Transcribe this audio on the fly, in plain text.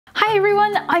Hi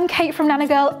everyone, I'm Kate from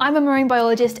Nanogirl. I'm a marine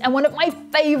biologist, and one of my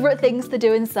favourite things to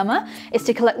do in summer is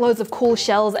to collect loads of cool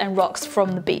shells and rocks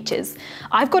from the beaches.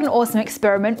 I've got an awesome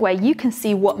experiment where you can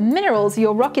see what minerals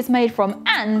your rock is made from,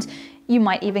 and you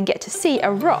might even get to see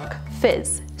a rock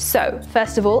fizz. So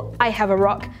first of all, I have a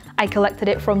rock. I collected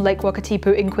it from Lake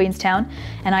Wakatipu in Queenstown,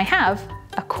 and I have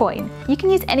a coin. You can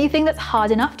use anything that's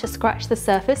hard enough to scratch the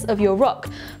surface of your rock,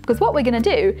 because what we're going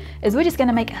to do is we're just going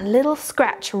to make a little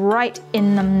scratch right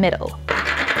in the middle.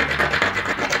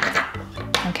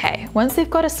 Okay, once we've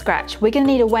got a scratch, we're going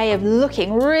to need a way of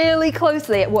looking really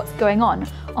closely at what's going on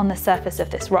the surface of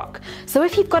this rock. So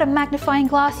if you've got a magnifying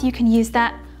glass, you can use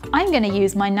that. I'm going to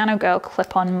use my Nanogirl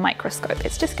clip-on microscope.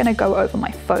 It's just going to go over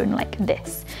my phone like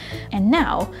this. And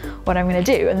now what I'm going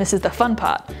to do, and this is the fun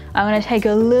part, I'm going to take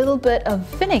a little bit of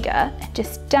vinegar and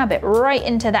just dab it right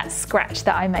into that scratch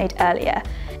that I made earlier.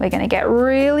 We're going to get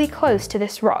really close to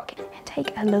this rock and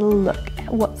take a little look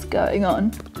at what's going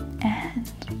on.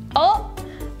 And oh,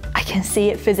 I can see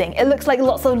it fizzing. It looks like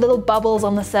lots of little bubbles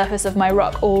on the surface of my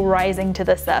rock all rising to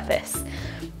the surface.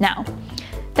 Now,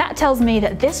 that tells me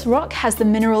that this rock has the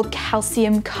mineral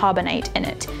calcium carbonate in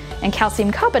it. And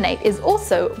calcium carbonate is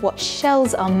also what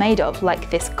shells are made of, like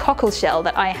this cockle shell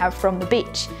that I have from the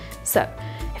beach. So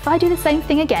if I do the same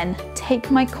thing again,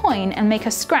 take my coin and make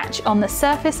a scratch on the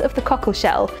surface of the cockle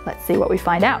shell, let's see what we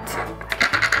find out.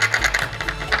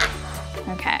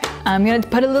 Okay, I'm going to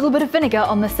put a little bit of vinegar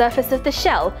on the surface of the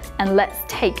shell, and let's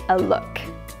take a look.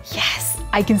 Yes,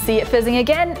 I can see it fizzing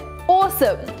again.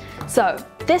 Awesome! So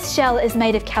this shell is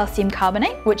made of calcium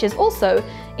carbonate, which is also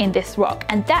in this rock,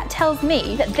 and that tells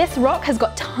me that this rock has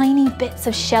got tiny bits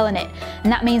of shell in it,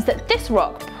 and that means that this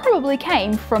rock probably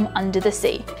came from under the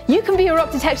sea. You can be a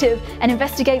rock detective and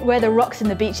investigate where the rocks in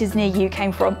the beaches near you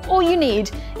came from. All you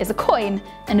need is a coin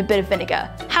and a bit of vinegar.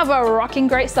 Have a rocking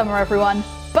great summer, everyone.